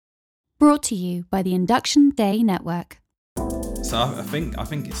Brought to you by the Induction Day Network. So I think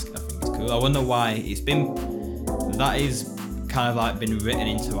it's cool. I wonder why that is kind of like been written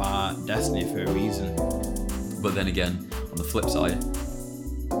into our destiny for a reason. But then again, on the flip side,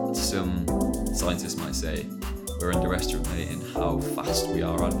 some scientists might say we're underestimating how fast we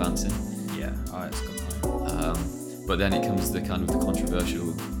are advancing. Yeah, that's a good point. But then it comes to the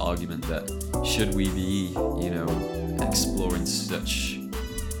controversial argument that should we be, exploring such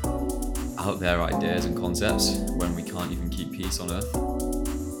out there ideas and concepts when we can't even keep peace on Earth?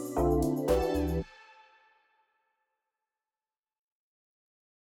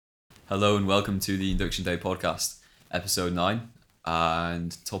 Hello and welcome to the Induction Day podcast, episode 9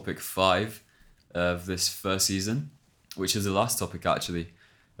 and topic 5 of this first season, which is the last topic actually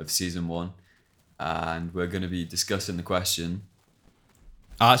of season 1. And we're going to be discussing the question.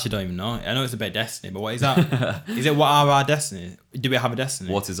 I actually don't even know. I know it's about destiny, but what is that? Is it what are our destiny? Do we have a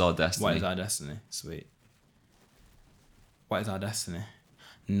destiny? What is our destiny? What is our destiny? Sweet. What is our destiny?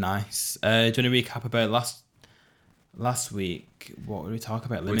 Nice. Do you want to recap about last week? What were we talking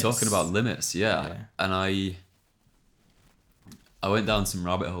about? Limits? We're talking about limits, yeah. And I went down some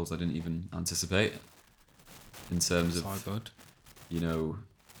rabbit holes I didn't even anticipate in terms of, good.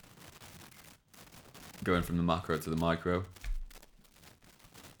 Going from the macro to the micro.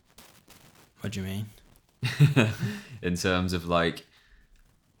 What do you mean? In terms of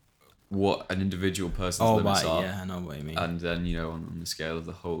what an individual person's limits are. Yeah, I know what you mean. And then, on the scale of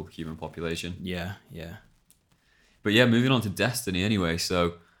the whole human population. Yeah. But yeah, moving on to destiny anyway.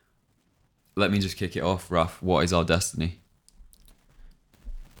 So let me just kick it off, Raf. What is our destiny?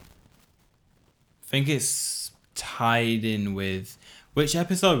 I think it's tied in with... Which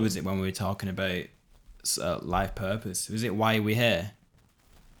episode was it when we were talking about life purpose? Was it Why Are We Here?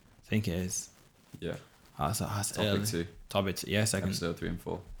 I think it is. Yeah. That's Topic 2. Topic 2, yeah, second. Episode 3 and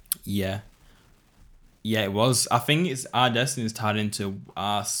 4. Yeah, it was. I think it's our destiny is tied into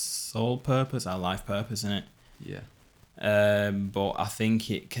our soul purpose, our life purpose, isn't it? Yeah. But I think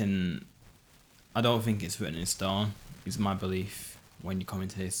I don't think it's written in stone. Is my belief when you come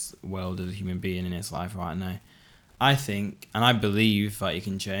into this world as a human being in its life right now. I think, and I believe that you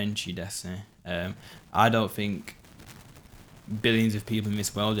can change your destiny. I don't think billions of people in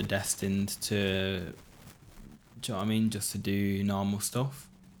this world are destined to, do you know what I mean? Just to do normal stuff,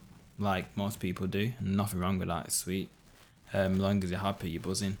 like most people do. And nothing wrong with that. It's sweet. As long as you're happy, you're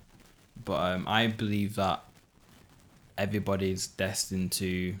buzzing. But I believe that everybody's destined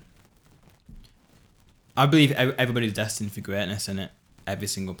to. I believe everybody's destined for greatness, innit? Every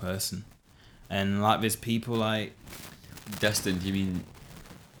single person. And there's people Destined, do you mean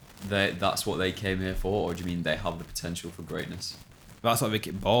that's what they came here for, or do you mean they have the potential for greatness? That's what they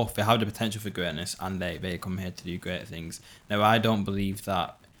get both. They have the potential for greatness and they come here to do great things. Now, I don't believe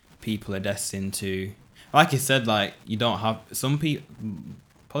that people are destined to... Like I said, you don't have... Some people...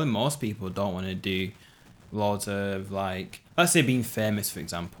 Probably most people don't want to do loads of, Let's say being famous, for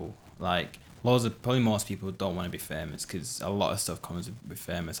example. Probably most people don't want to be famous because a lot of stuff comes with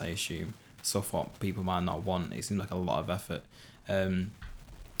famous, I assume. Stuff what people might not want. It seems like a lot of effort.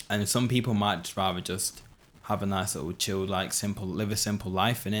 And some people might just rather just have a nice little chilled, live a simple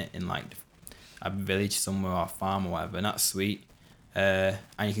life in a village somewhere or a farm or whatever, and that's sweet. And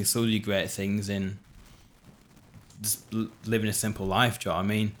you can still do great things in just living a simple life, do you know what I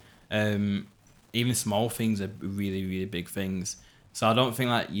mean? Even small things are really, really big things. So I don't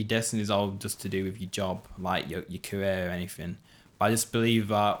think your destiny is all just to do with your job, your career or anything. But I just believe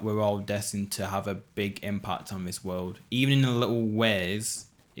that we're all destined to have a big impact on this world. Even in the little ways,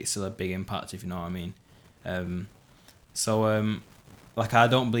 it's still a big impact, if you know what I mean. I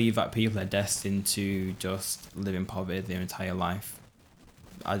don't believe that people are destined to just live in poverty their entire life.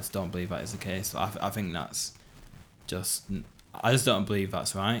 I just don't believe that is the case. I think that's just... I just don't believe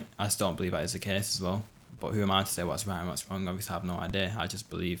that's right. I just don't believe that is the case as well. But who am I to say what's right and what's wrong? Obviously, I have no idea. I just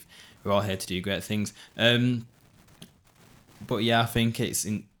believe we're all here to do great things. But yeah, I think it's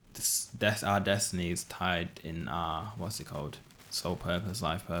our destiny is tied in our... What's it called? Soul purpose,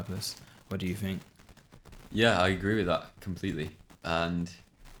 life purpose. What do you think? Yeah, I agree with that completely. And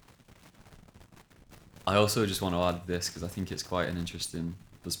I also just want to add this because I think it's quite an interesting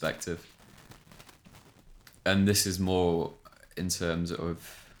perspective. And this is more in terms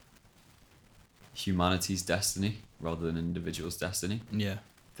of humanity's destiny rather than individuals' destiny. Yeah.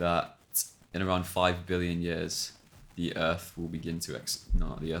 That in around 5 billion years, the Earth will begin to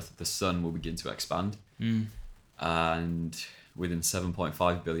the sun will begin to expand. And within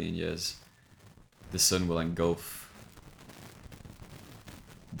 7.5 billion years, the sun will engulf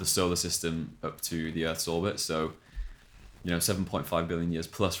the solar system up to the Earth's orbit. So, 7.5 billion years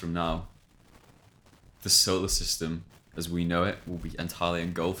plus from now, the solar system as we know it will be entirely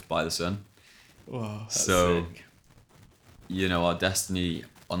engulfed by the sun. Wow. So, you know, our destiny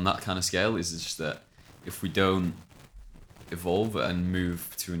on that kind of scale is just that if we don't evolve and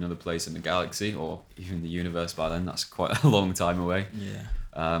move to another place in the galaxy or even the universe by then, that's quite a long time away. Yeah.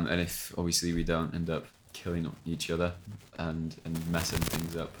 And if obviously we don't end up killing each other and messing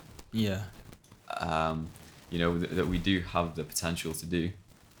things up, Yeah. you know, that we do have the potential to do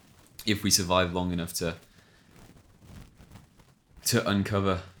if we survive long enough to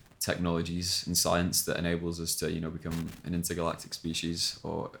uncover technologies and science that enables us to, you know, become an intergalactic species,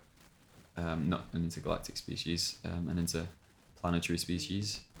 or not an intergalactic species, an interplanetary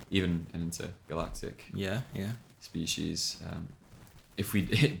species, even an intergalactic Yeah. Yeah. species. If we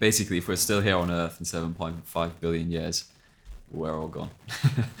basically, if we're still here on Earth in 7.5 billion years, we're all gone.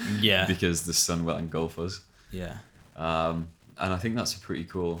 Yeah. Because the sun will engulf us. Yeah. And I think that's a pretty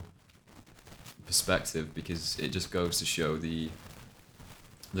cool perspective, because it just goes to show the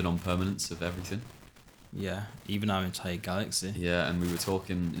non-permanence of everything. Yeah. Even our entire galaxy. Yeah, and we were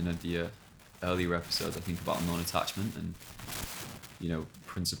talking in the earlier episodes, I think, about non-attachment and, you know,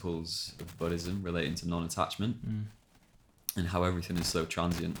 principles of Buddhism relating to non-attachment, and how everything is so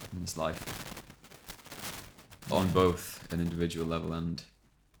transient in this life, on both an individual level and,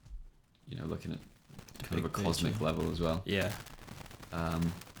 you know, looking at kind of a Big cosmic picture. level as well. Yeah.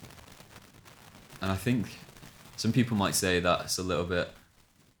 And I think some people might say that's a little bit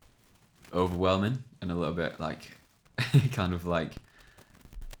overwhelming and a little bit like kind of like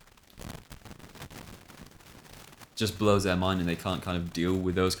just blows their mind and they can't kind of deal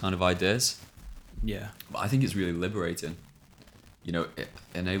with those kind of ideas. Yeah. But I think it's really liberating. You know, it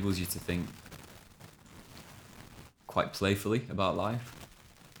enables you to think quite playfully about life.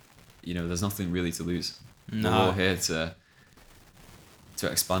 You know, there's nothing really to lose. We're all here to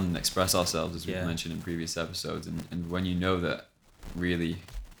expand and express ourselves, as we've mentioned in previous episodes. And when you know that really,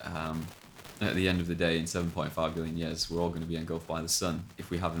 at the end of the day, in 7.5 billion years, we're all going to be engulfed by the sun if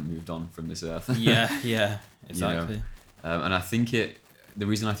we haven't moved on from this earth. Yeah, exactly. You know? And I think the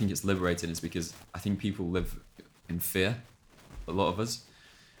reason I think it's liberating is because I think people live in fear, a lot of us.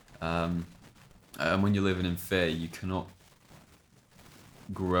 And when you're living in fear, you cannot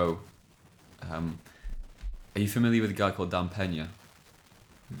grow. Are you familiar with a guy called Dan Pena?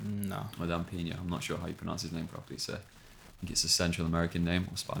 No. Or Dan Pena? I'm not sure how you pronounce his name properly, so I think it's a Central American name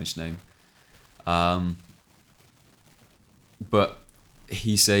or Spanish name. But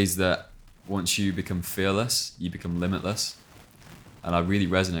he says that once you become fearless, you become limitless. And I really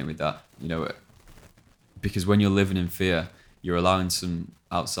resonate with that, you know, because when you're living in fear, you're allowing some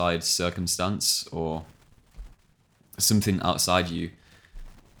outside circumstance or something outside you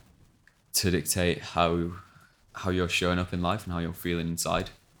to dictate how you're showing up in life and how you're feeling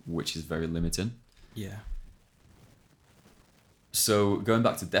inside, which is very limiting. Yeah. So going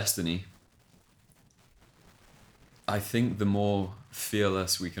back to destiny, I think the more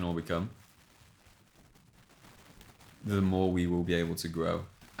fearless we can all become, the more we will be able to grow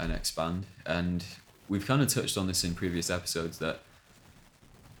and expand. And we've kind of touched on this in previous episodes, that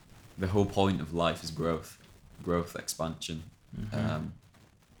the whole point of life is growth, expansion,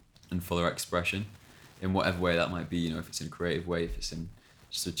 and fuller expression in whatever way that might be. You know, if it's in a creative way, if it's in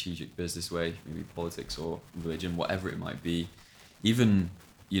strategic business way, maybe politics or religion, whatever it might be. Even,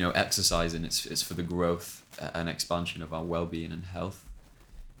 you know, exercising, it's for the growth and expansion of our well-being and health.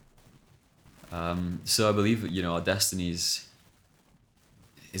 So I believe that, you know, our destiny is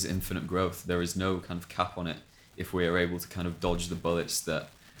infinite growth. There is no kind of cap on it if we are able to kind of dodge the bullets that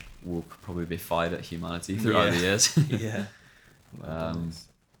will probably be fired at humanity throughout the years. Yeah.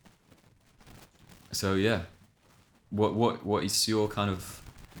 So yeah, what is your kind of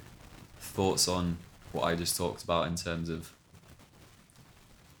thoughts on what I just talked about in terms of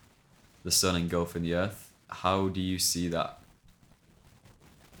the sun engulfing the earth? How do you see that?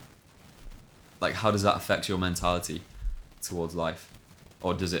 Like, how does that affect your mentality towards life,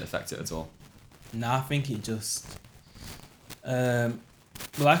 or does it affect it at all? No, I think it just.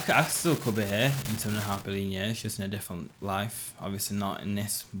 Well, I still could be here in 7.5 billion years, just in a different life. Obviously, not in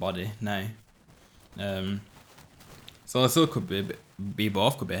this body now. So I still could be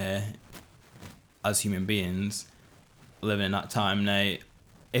both could be here as human beings, living in that time now.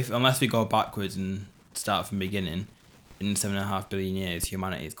 Unless we go backwards and start from the beginning, in 7.5 billion years,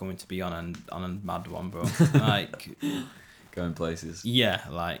 humanity is going to be on a mad one, bro. Like, going places. Yeah,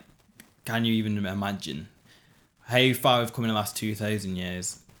 like, can you even imagine how far we've come in the last 2,000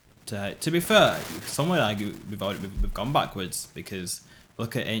 years? To be fair, somewhere like we've gone backwards, because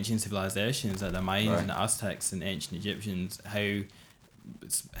look at ancient civilizations like the Mayans and the Aztecs and ancient Egyptians, how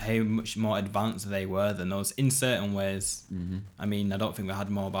how much more advanced they were than us in certain ways. Mm-hmm. I mean, I don't think we had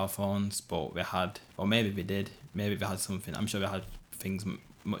mobile phones, but we had, or maybe we did. Maybe we had something. I'm sure we had things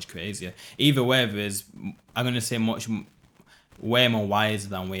much crazier. Either way, there's, I'm gonna say way more wiser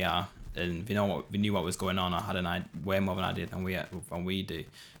than we are, and we knew what was going on. I had way more of an idea than we do.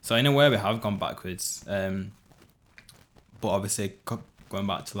 So in a way, we have gone backwards. But obviously, going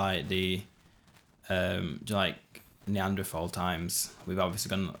back to like the like Neanderthal times, we've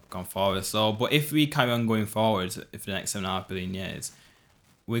obviously gone forward. So, but if we carry on going forward, if the next 7.5 billion years,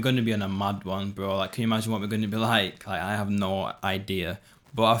 we're going to be on a mad one, bro. Like, can you imagine what we're going to be like? Like, I have no idea.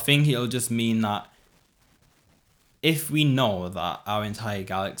 But I think it'll just mean that if we know that our entire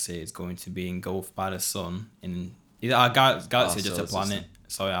galaxy is going to be engulfed by the sun, in our galaxy is just a planet.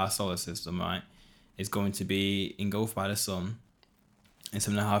 Sorry, our solar system, right, is going to be engulfed by the sun in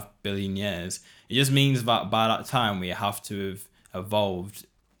 7.5 billion years. It just means that by that time we have to have evolved.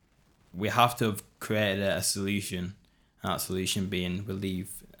 We have to have created a solution, and that solution being we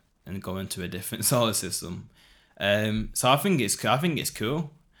leave and go into a different solar system. So I think it's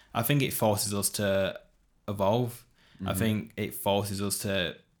cool. I think it forces us to evolve. Mm-hmm. I think it forces us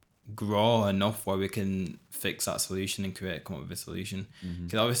to grow enough where we can fix that solution and come up with a solution.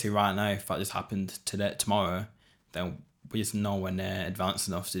 Because obviously right now, if that just happened tomorrow, then we just nowhere near advanced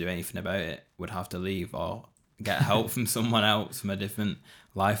enough to do anything about it. We'd have to leave or get help from someone else, from a different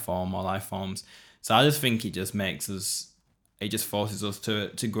life form or life forms. So I just think it just just forces us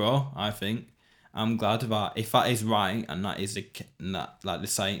to grow, I think. I'm glad that if that is right and that is the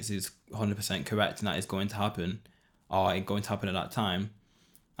science is 100% correct and that is going to happen, or going to happen at that time,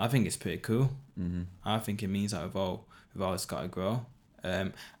 I think it's pretty cool. Mm-hmm. I think it means that we've always got to grow.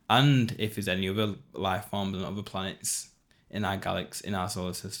 And if there's any other life forms on other planets in our galaxy, in our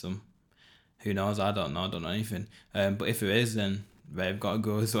solar system, who knows? I don't know anything. But if there is, then they've got to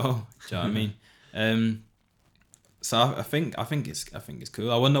grow as well. Do you know what I mean? So I think it's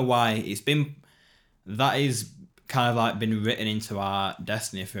cool. I wonder why that is kind of like been written into our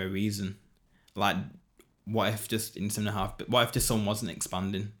destiny for a reason. Like, what if just in 7.5? What if the sun wasn't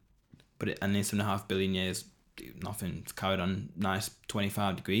expanding, and in 7.5 billion years, nothing, carried on nice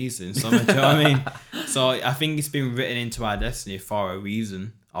 25 degrees in summer? Do you know what I mean? So I think it's been written into our destiny for a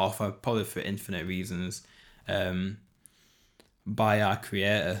reason, or probably for infinite reasons, by our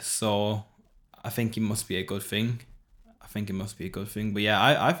creator. So I think it must be a good thing. But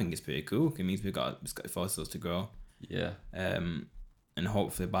yeah, I think it's pretty cool. It means it's got to force us to grow. Yeah. And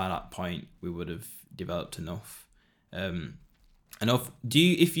hopefully by that point we would have developed enough.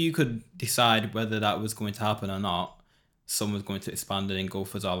 If you could decide whether that was going to happen or not, sun was going to expand and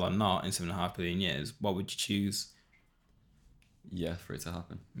engulf us all or not in 7.5 billion years, what would you choose? Yeah, for it to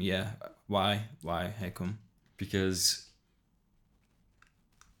happen. Yeah. Why? How come? Because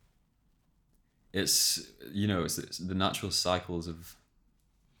it's the natural cycles of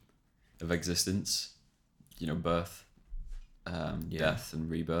existence, birth, death and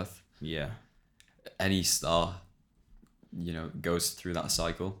rebirth. Yeah. Any star, goes through that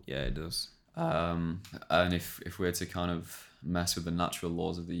cycle. Yeah, it does. And if we're to kind of mess with the natural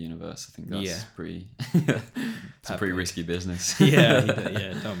laws of the universe, I think that's pretty it's a pretty risky business. yeah,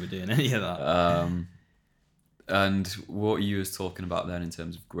 don't be doing any of that. And what you was talking about then in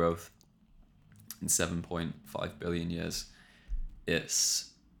terms of growth in 7.5 billion years,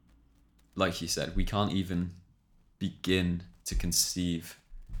 it's like you said, we can't even begin to conceive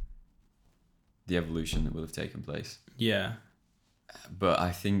the evolution that will have taken place. Yeah. But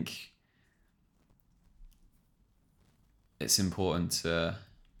I think it's important to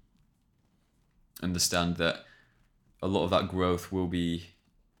understand that a lot of that growth will be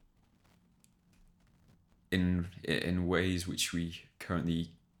in ways which we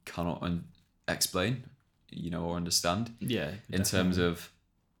currently cannot explain, or understand. Yeah. In terms of,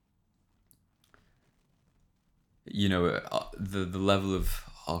 the level of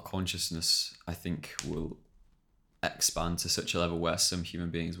our consciousness, I think, will expand to such a level where some human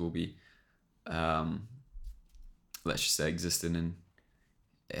beings will be, let's just say, existing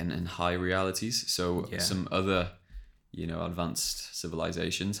in high realities. So some other, advanced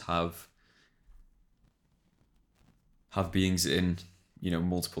civilizations have beings in,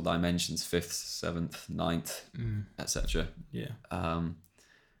 multiple dimensions, 5th, 7th, 9th, etc. Yeah.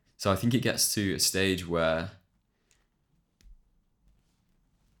 So I think it gets to a stage where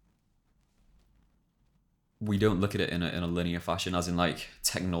we don't look at it in a linear fashion, as in like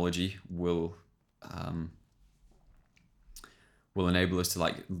technology will enable us to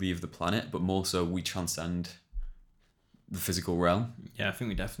like leave the planet, but more so we transcend the physical realm. Yeah, I think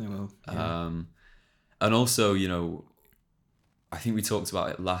we definitely will. Yeah. And also, I think we talked about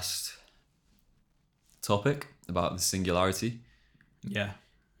it last topic about the singularity. Yeah.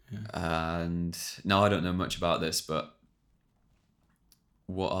 And now I don't know much about this, but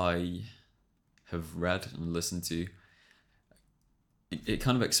what I have read and listened to, it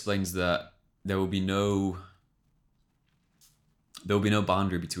kind of explains that there will be no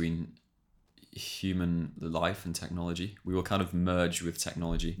boundary between human life and technology. We will kind of merge with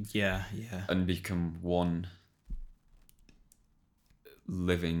technology Yeah. and become one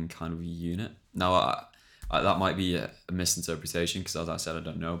living kind of unit. Now, that might be a misinterpretation because, as I said, I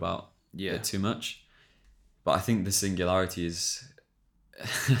don't know about it too much. But I think the singularity is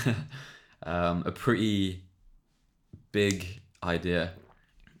a pretty big idea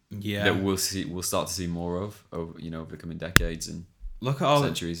Yeah. that we'll start to see more of over the coming decades and Look at all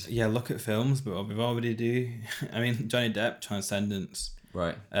centuries. Look at films, but we've already do. I mean, Johnny Depp, Transcendence.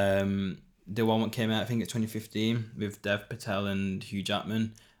 Right. The one that came out, I think it's 2015, with Dev Patel and Hugh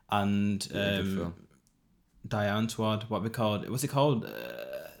Jackman and Good film. Diane Swad. What's it called?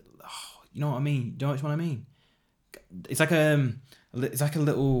 You know what I mean? Do you know which one I mean? It's like a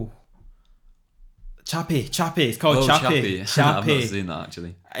little Chappie. It's called Chappie. I've not seen that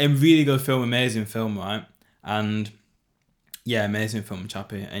actually. A really good film, amazing film, right? And yeah, amazing film,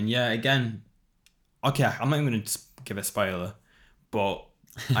 Chappie. And yeah, again, okay, I'm not even going to give a spoiler, but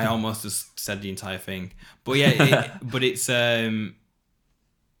I almost just said the entire thing. But yeah, it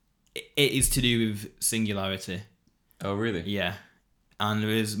is to do with singularity. Oh, really? Yeah. And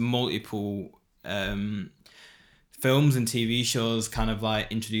there's multiple films and TV shows kind of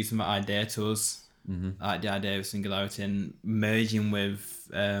like introducing that idea to us, like the idea of singularity and merging with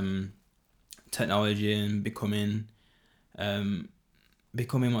technology and becoming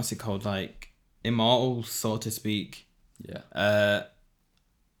what's it called, like immortal, so to speak. Yeah.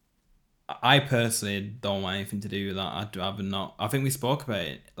 I personally don't want anything to do with that. I'd rather not. I think we spoke about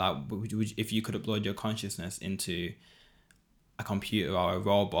it. Like, if you could upload your consciousness into a computer or a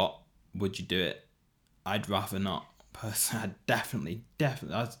robot, would you do it? I'd rather not. Personally, I definitely.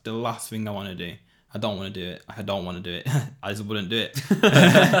 That's the last thing I want to do. I don't want to do it. I don't want to do it. I just wouldn't do it.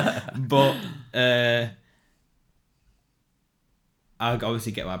 But I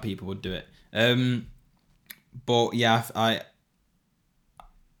obviously get why people would do it. But yeah,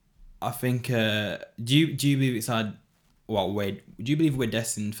 I think. Do you believe it's had? What way? Do you believe we're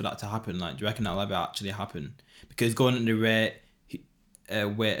destined for that to happen? Like, do you reckon that'll ever actually happen? Because going at the rate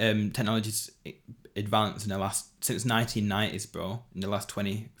where technology's advanced since 1990s, bro, in the last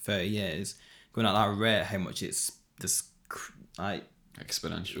 20, 30 years, going at that rate, how much it's just like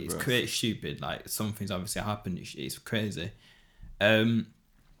exponential. It's growth. pretty stupid. Like, some things obviously happen. It's crazy. I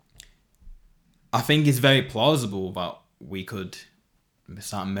think it's very plausible that we could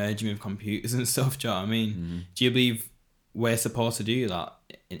start merging with computers and stuff. Do you know what I mean? Mm-hmm. Do you believe we're supposed to do that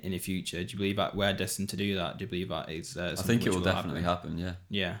in the future? Do you believe that we're destined to do that? Do you believe that is? I think it will definitely happen.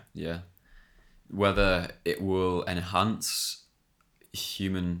 Yeah. Whether it will enhance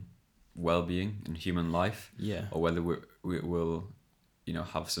human well-being and human life, or whether we will,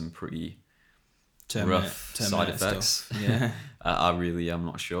 have some pretty rough side effects. Stuff. Yeah. I really am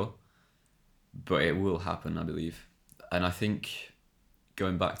not sure, but it will happen, I believe. And I think,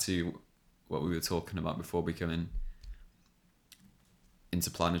 going back to what we were talking about before becoming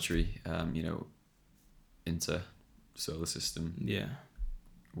interplanetary, inter solar system,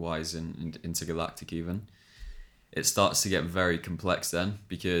 wise and intergalactic even, it starts to get very complex then,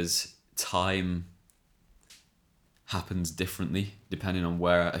 because time happens differently depending on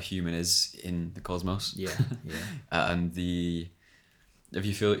where a human is in the cosmos. And have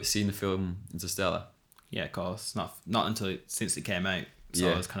you seen the film Interstellar? Yeah, of course. Not until since it came out, so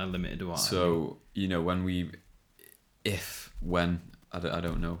I was kind of limited to what. So when I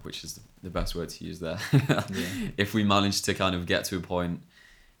don't know which is the best word to use there. If we manage to kind of get to a point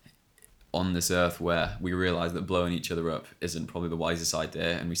on this earth where we realize that blowing each other up isn't probably the wisest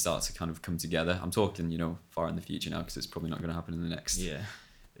idea, and we start to kind of come together. I'm talking, far in the future now, because it's probably not going to happen in the next,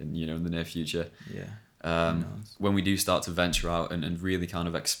 in the near future. When we do start to venture out and really kind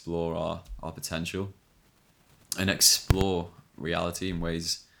of explore our potential and explore reality in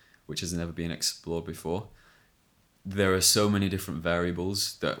ways which has never been explored before, there are so many different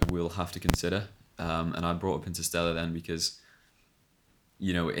variables that we'll have to consider. And I brought up Interstellar then because,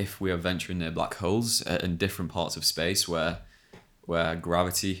 if we are venturing near black holes in different parts of space where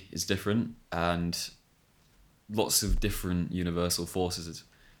gravity is different and lots of different universal forces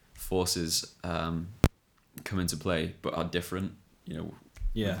come into play, but are different, with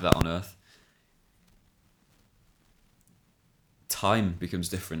that on Earth, time becomes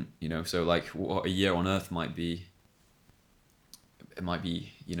different, so like what a year on Earth might be it might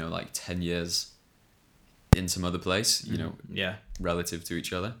be, you know, like 10 years in some other place, you know, Yeah. relative to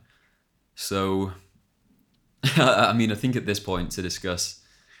each other. So, I mean, I think at this point to discuss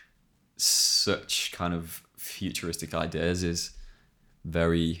such kind of futuristic ideas is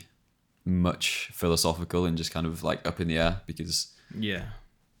very much philosophical and just kind of like up in the air because, Yeah.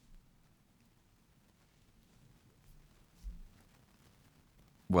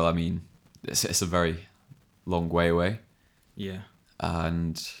 well, I mean, it's a very long way away, Yeah.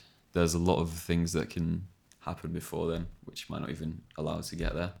 and there's a lot of things that can happen before then, which might not even allow us to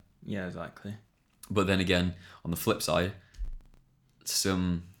get there. Yeah, exactly. But then again, on the flip side,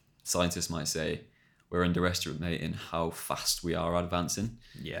 some scientists might say we're underestimating how fast we are advancing.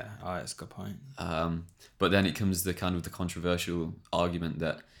 Yeah, that's a good point. But then it comes the kind of the controversial argument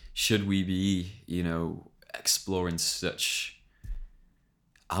that should we be, you know, exploring such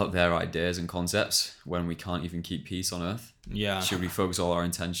out there ideas and concepts when we can't even keep peace on Earth? Yeah. Should we focus all our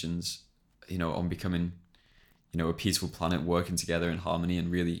intentions, you know, on becoming, you know, a peaceful planet, working together in harmony and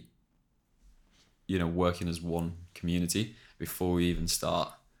really, you know, working as one community before we even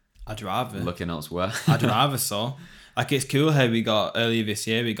start I'd rather. looking elsewhere? I'd rather so. Like, it's cool how we got earlier this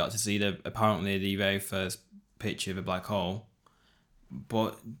year, we got to see apparently the very first picture of a black hole.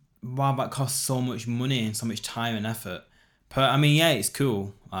 But wow, that costs so much money and so much time and effort. I mean, yeah, it's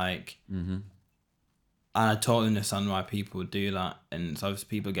cool. Like, and I totally understand why people would do that. And so obviously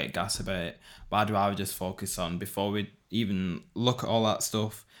people get gas about it. But I'd rather just focus on, before we even look at all that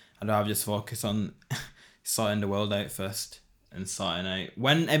stuff, I'd rather just focus on sorting the world out first. And sorting out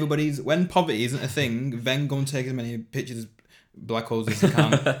when poverty isn't a thing, then go and take as many pictures of black holes as you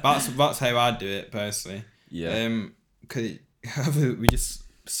can. That's how I do it personally. Yeah. Cause we're just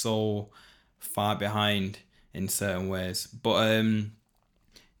so far behind in certain ways. But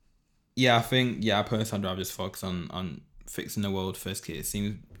yeah, I think I personally I'd rather just focus on fixing the world first. Cause it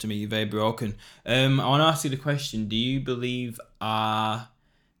seems to me very broken. I want to ask you the question: do you believe do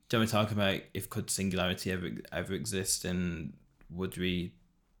you want to talk about if could singularity ever exist, and would we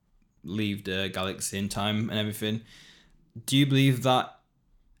leave the galaxy in time and everything? Do you believe that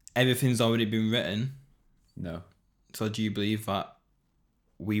everything's already been written? No. So do you believe that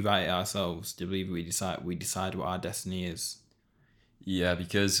we write it ourselves? Do you believe we decide what our destiny is? Yeah,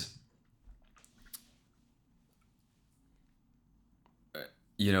 because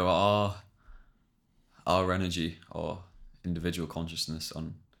you know our energy or individual consciousness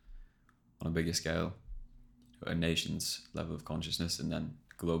on a bigger scale, a nation's level of consciousness, and then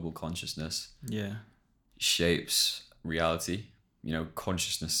global consciousness Yeah. shapes reality. You know,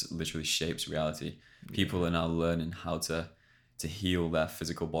 consciousness literally shapes reality. People are now learning how to heal their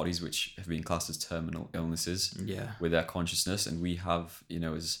physical bodies, which have been classed as terminal illnesses, Yeah. with their consciousness. And we have, you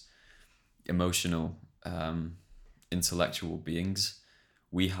know, as emotional, intellectual beings,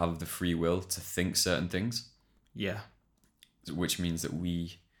 we have the free will to think certain things, Yeah. which means that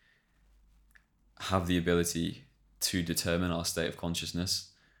we have the ability to determine our state of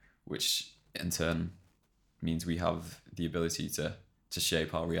consciousness, which in turn means we have the ability to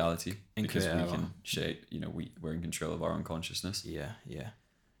shape our reality, And because we create our can own. shape, you know, we're in control of our own consciousness. Yeah. Yeah.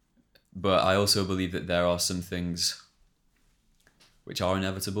 But I also believe that there are some things which are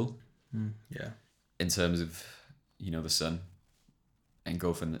inevitable Yeah. in terms of, you know, the sun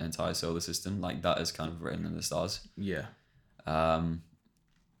engulfing the entire solar system. Like, that is kind of written in the stars. Yeah.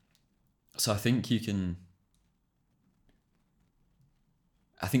 So I think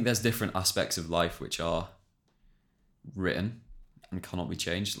I think there's different aspects of life which are written and cannot be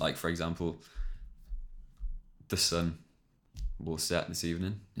changed. Like, for example, the sun will set this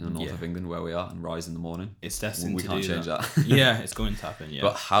evening in the north of England where we are and rise in the morning. It's destined We to can't do change that. Yeah, it's going to happen. Yeah.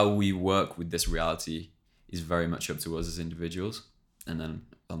 But how we work with this reality is very much up to us as individuals, and then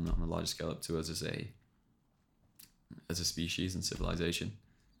on a larger scale up to us as a species and civilization.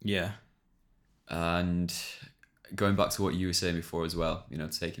 Yeah. And going back to what you were saying before as well, you know,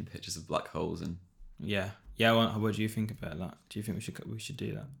 taking pictures of black holes and Yeah. What do you think about that? Do you think we should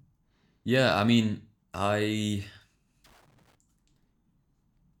do that? yeah, I mean, I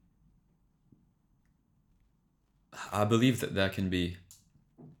believe that there can be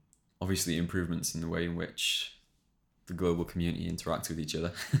obviously improvements in the way in which the global community interacts with each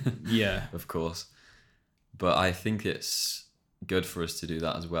other. Yeah. Of course. But I think it's good for us to do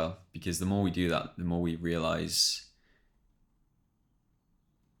that as well, because the more we do that, the more we realize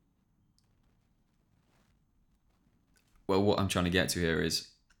what I'm trying to get to here is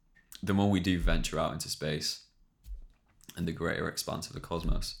the more we do venture out into space and the greater expanse of the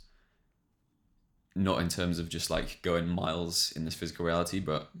cosmos, not in terms of just like going miles in this physical reality,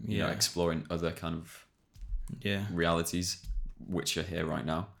 but you know, Yeah. exploring other kind of Yeah. realities which are here right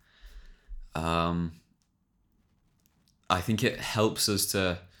now. I think it helps us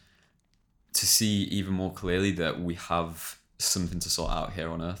to see even more clearly that we have something to sort out here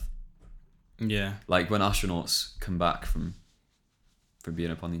on Earth. Yeah. Like when astronauts come back from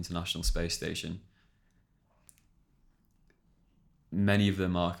being up on the International Space Station, many of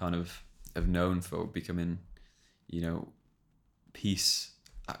them are kind of known for becoming, you know,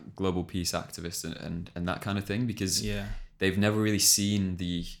 global peace activists and that kind of thing, because Yeah. they've never really seen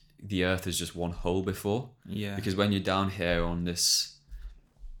the Earth as just one whole before. Yeah. Because when you're down here on this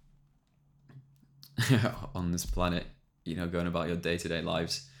on this planet, you know, going about your day-to-day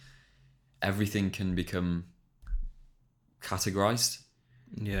lives, everything can become categorized.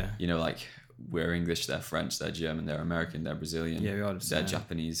 Yeah. You know, like we're English, they're French, they're German, they're American, they're Brazilian, Yeah, we are the they're same.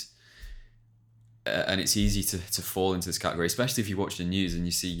 Japanese. And it's easy to fall into this category, especially if you watch the news and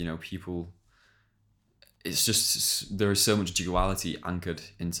you see, you know, people. It's just, there is so much duality anchored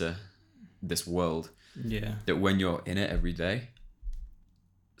into this world Yeah. that when you're in it every day,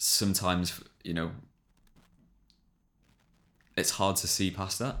 sometimes, you know, it's hard to see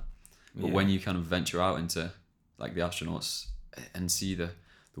past that. But Yeah. when you kind of venture out into like the astronauts and see the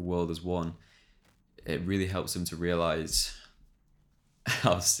world as one, it really helps them to realize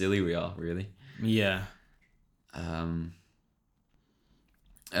how silly we are, really. Yeah. And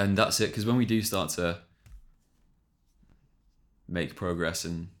that's it, because when we do start to make progress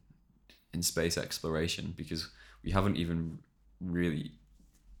in space exploration, because we haven't even really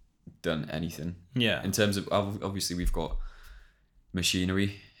done anything Yeah. in terms of, obviously we've got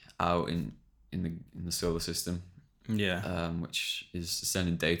machinery out in the solar system, Yeah. which is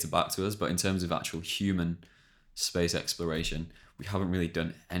sending data back to us, but in terms of actual human space exploration, we haven't really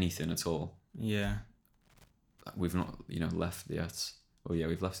done anything at all. Yeah. We've not, you know, left the Earth's. Well, yeah,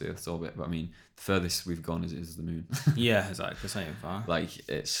 we've left the Earth's orbit, but I mean, the furthest we've gone is the moon. Yeah, exactly. It's not even far. Like,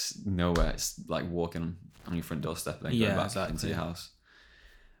 it's nowhere. It's like walking on your front doorstep and then going Yeah, back exactly. into your house.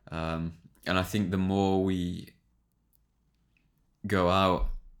 And I think the more we go out,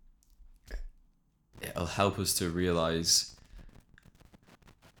 it'll help us to realize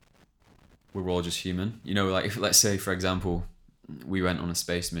we're all just human. You know, like if, let's say, for example, we went on a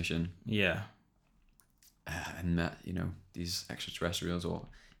space mission Yeah. and met, you know, these extraterrestrials or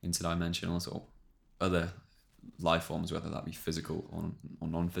interdimensionals or other life forms, whether that be physical or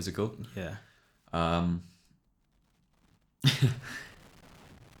non-physical. Yeah.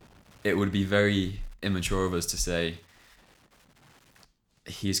 It would be very immature of us to say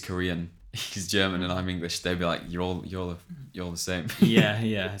he's Korean, he's German, and I'm English. They'd be like, you're all the same. Yeah.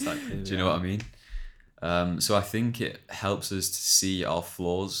 Yeah. Exactly. Do you know what I mean? So I think it helps us to see our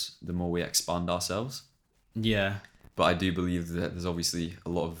flaws the more we expand ourselves. Yeah. But I do believe that there's obviously a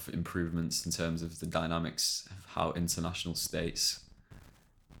lot of improvements in terms of the dynamics of how international states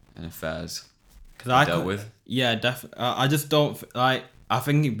and affairs are dealt with. Yeah, definitely. I just don't like. I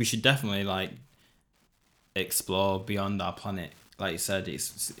think we should definitely like explore beyond our planet. Like you said,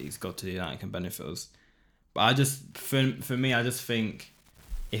 it's got to do that. It can benefit us. But I just for me, I just think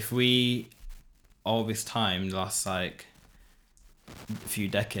if we all this time, the last like few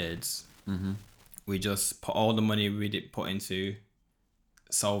decades, Mm-hmm. we just put all the money we did put into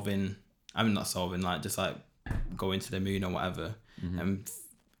solving. I mean, not solving, like just like going to the moon or whatever. Mm-hmm. And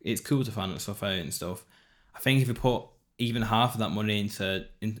it's cool to find stuff out and stuff. I think if we put even half of that money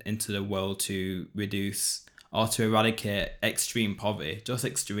into the world to reduce or to eradicate extreme poverty, just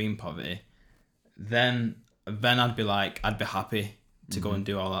extreme poverty, then I'd be happy to go and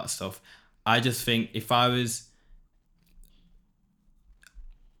do all that stuff. I just think if I was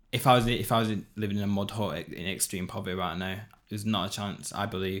living in a mud hut in extreme poverty right now, there's not a chance. I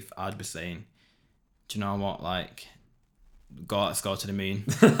believe I'd be saying, do you know what? Like, let's go to the moon.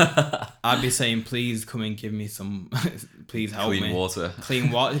 I'd be saying, please come and give me some. Please help Clean me. water. Clean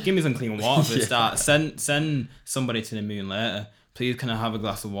water. Give me some clean water for a Yeah. start. Send somebody to the moon later. Please, can I have a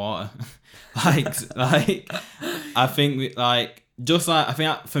glass of water? like I think I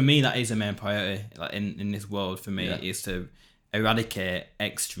think for me that is the main priority. Like in this world, for me, Yeah. is to eradicate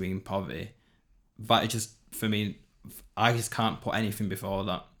extreme poverty. That is just, for me, I just can't put anything before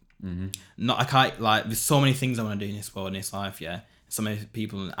that. Mm-hmm. I can't, like, there's so many things I want to do in this world, in this life, yeah. So many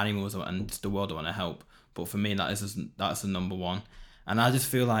people and animals and the world I want to help. But for me, that's the number one. And I just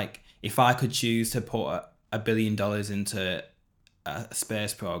feel like if I could choose to put $1 billion into a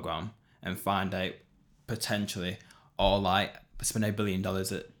space program and find out potentially, or like spend $1 billion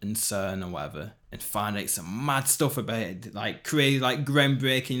in CERN or whatever and find out some mad stuff about it, like create like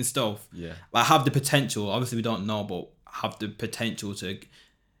groundbreaking stuff. Yeah. Like have the potential. Obviously, we don't know, but have the potential to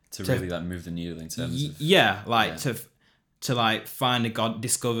To really like move the needle in terms of yeah, like yeah. to like find a god,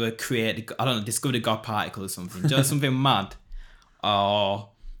 discover the god particle or something, just something mad, or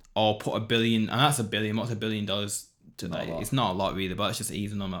put $1 billion, and that's $1 billion. What's $1 billion to like? It's not a lot really, but it's just an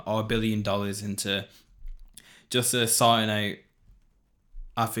even number. Or $1 billion into just sorting out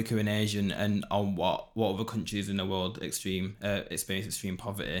Africa and Asia and on what other countries in the world experience extreme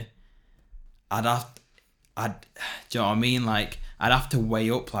poverty. Do you know what I mean? Like, I'd have to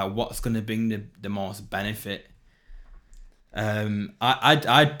weigh up like what's gonna bring the most benefit.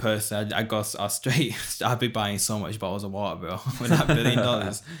 I'd personally, I'd be buying so much bottles of water, bro, with that $1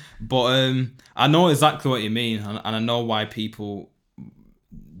 billion. But I know exactly what you mean, and I know why people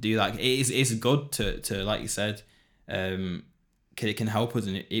do that. It's good to like you said, it can help us,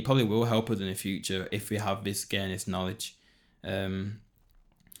 and it probably will help us in the future if we have gain this knowledge. But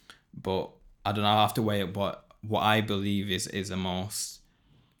I don't know. I have to weigh up what I believe is the most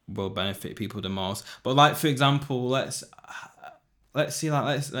will benefit people the most. But like, for example, let's see,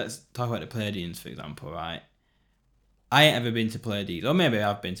 like let's talk about the Pleiadians, for example, right? I ain't ever been to Pleiades, or maybe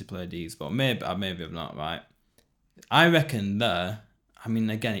I've been to Pleiades, but maybe I've not, right? I reckon there. I mean,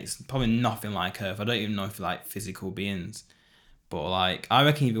 again, it's probably nothing like Earth. I don't even know if like physical beings. But like, I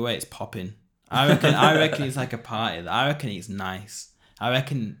reckon either way, it's popping. I reckon it's like a party. I reckon it's nice. I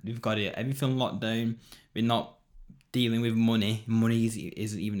reckon we've got everything locked down. We're not dealing with money. Money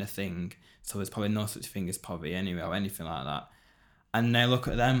isn't even a thing. So there's probably no such thing as poverty anyway, or anything like that. And now look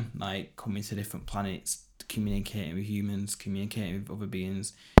at them, like coming to different planets, communicating with humans, communicating with other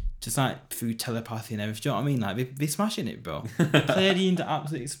beings, just like through telepathy and everything. Do you know what I mean? Like they're smashing it, bro. The Pleiadians are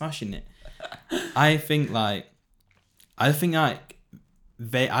absolutely smashing it. I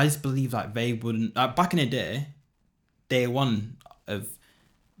just believe like they wouldn't, like back in the day one of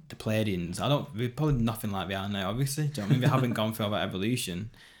the Pleiadians, we're probably nothing like they are now, obviously. Do you know what I mean? They haven't gone through that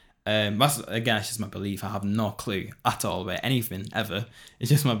evolution. That's just my belief. I have no clue at all about anything ever. It's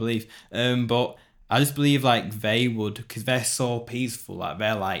just my belief. But I just believe like they would, because they're so peaceful, like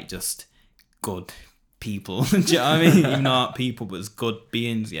they're like just good people. Do you know what I mean? Even not people, but as good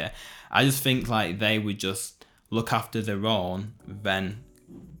beings, yeah. I just think like they would just look after their own, then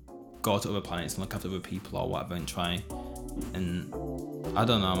go to other planets and look after other people or whatever and try. And I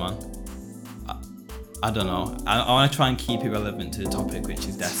don't know, man. I don't know. I want to try and keep it relevant to the topic, which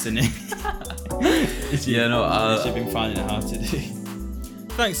is destiny. Which I've been finding it hard to do.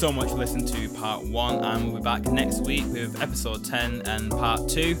 Thanks so much for listening to part 1, and we'll be back next week with episode 10 and part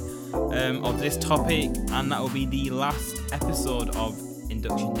 2 of this topic, and that will be the last episode of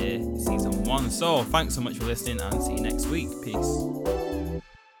Induction Day season 1. So thanks so much for listening, and see you next week. Peace.